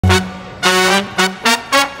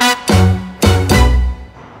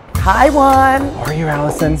Hi, Juan. How are you,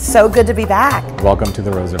 Allison? So good to be back. Welcome to the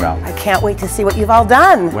Roosevelt. I can't wait to see what you've all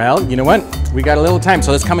done. Well, you know what? We got a little time,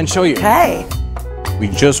 so let's come and show you. Okay. We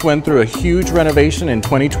just went through a huge renovation in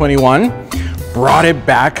 2021, brought it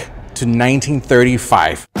back to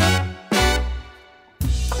 1935.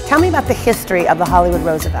 Tell me about the history of the Hollywood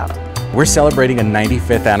Roosevelt. We're celebrating a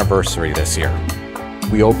 95th anniversary this year.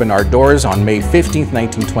 We opened our doors on May 15th,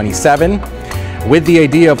 1927, with the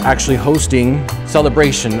idea of actually hosting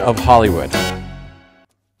Celebration of Hollywood.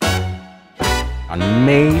 On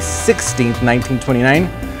May 16th, 1929,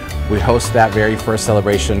 we host that very first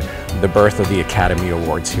celebration, the birth of the Academy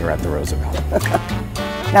Awards here at the Roosevelt.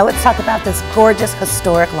 Now let's talk about this gorgeous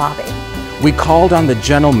historic lobby. We called on the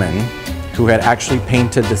gentleman who had actually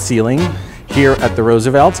painted the ceiling here at the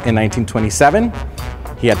Roosevelt in 1927.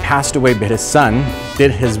 He had passed away, but his son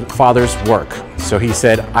did his father's work. So he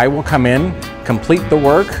said, I will come in, complete the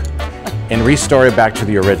work, and restore it back to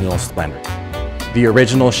the original splendor. The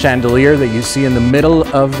original chandelier that you see in the middle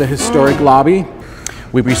of the historic lobby,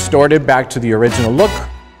 we restored it back to the original look.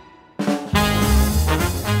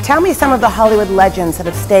 Tell me some of the Hollywood legends that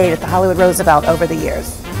have stayed at the Hollywood Roosevelt over the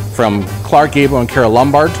years. From Clark Gable and Carole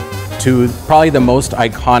Lombard to probably the most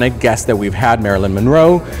iconic guests that we've had, Marilyn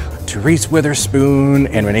Monroe, to Reese Witherspoon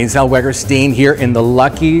and Renee Zellweger staying here in the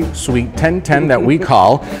lucky Suite 1010 that we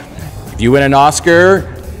call. If you win an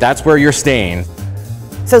Oscar, that's where you're staying.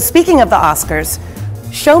 So speaking of the Oscars,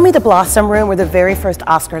 show me the Blossom Room where the very first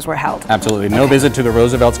Oscars were held. Absolutely. No visit to the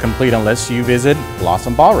Roosevelt's complete unless you visit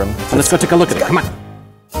Blossom Ballroom. So let's go take a look at it. Come on.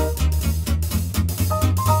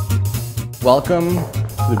 Welcome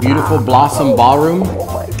to the beautiful Blossom Ballroom. Oh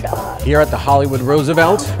my God. Here at the Hollywood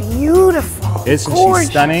Roosevelt. Beautiful. Isn't gorgeous,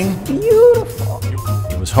 she stunning? Beautiful.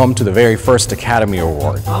 It was home to the very first Academy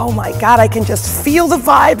Award. Oh my God, I can just feel the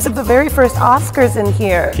vibes of the very first Oscars in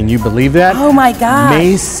here. Can you believe that? Oh my God.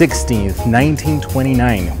 May 16th,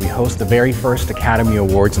 1929, we host the very first Academy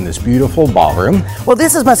Awards in this beautiful ballroom. Well,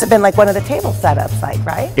 this must have been like one of the table setups,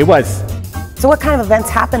 right? It was. So what kind of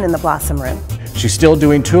events happen in the Blossom Room? She's still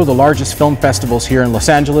doing two of the largest film festivals here in Los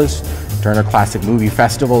Angeles, Turner Classic Movie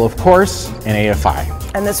Festival, of course, and AFI.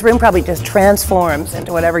 And this room probably just transforms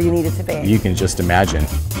into whatever you need it to be. You can just imagine.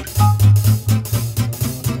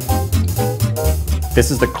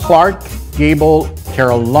 This is the Clark Gable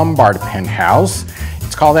Carole Lombard penthouse.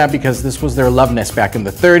 It's called that because this was their love nest back in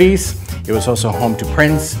the 30s. It was also home to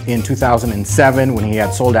Prince in 2007 when he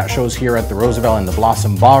had sold out shows here at the Roosevelt and the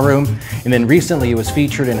Blossom Ballroom. And then recently it was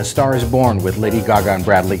featured in A Star is Born with Lady Gaga and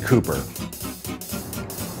Bradley Cooper.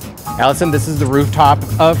 Allison, this is the rooftop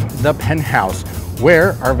of the penthouse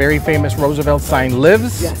where our very famous Roosevelt sign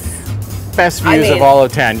lives. Yes. Best views of all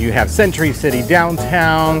of town. You have Century City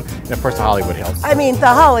downtown, and of course the Hollywood Hills. I mean, the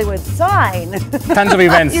Hollywood sign. Tons of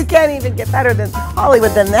events. You can't even get better than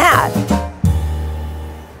Hollywood than that.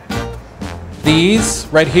 These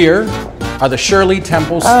right here are the Shirley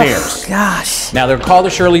Temple stairs. Oh, gosh. Now they're called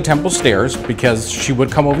the Shirley Temple stairs because she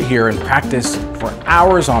would come over here and practice for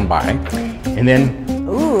hours on by. And then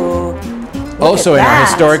ooh, also in our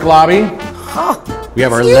historic lobby, we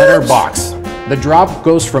have our huge. letter box. The drop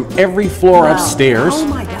goes from every floor upstairs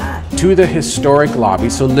to the historic lobby.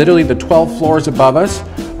 So literally the 12 floors above us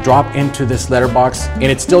drop into this letterbox, and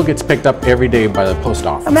it still gets picked up every day by the post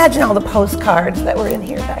office. Imagine all the postcards that were in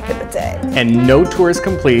here back in the day. And no tour is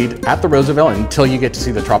complete at the Roosevelt until you get to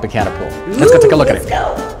see the Tropicana pool. Let's go take a look at it.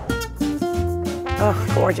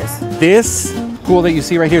 Oh, gorgeous. This pool that you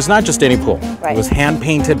see right here is not just any pool. Right. It was hand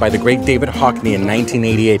painted by the great David Hockney in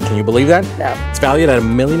 1988. Can you believe that? No. It's valued at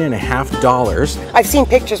 $1.5 million. I've seen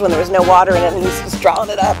pictures when there was no water in it and he's just drawing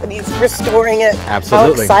it up and he's restoring it.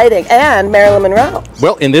 Absolutely. How exciting. And Marilyn Monroe.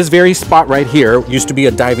 Well, in this very spot right here used to be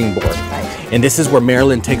a diving board. Right. And this is where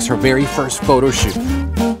Marilyn takes her very first photo shoot.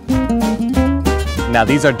 Now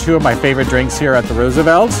these are two of my favorite drinks here at the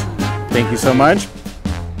Roosevelt. Thank you so much.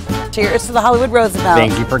 Cheers to the Hollywood Roosevelt.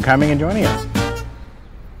 Thank you for coming and joining us.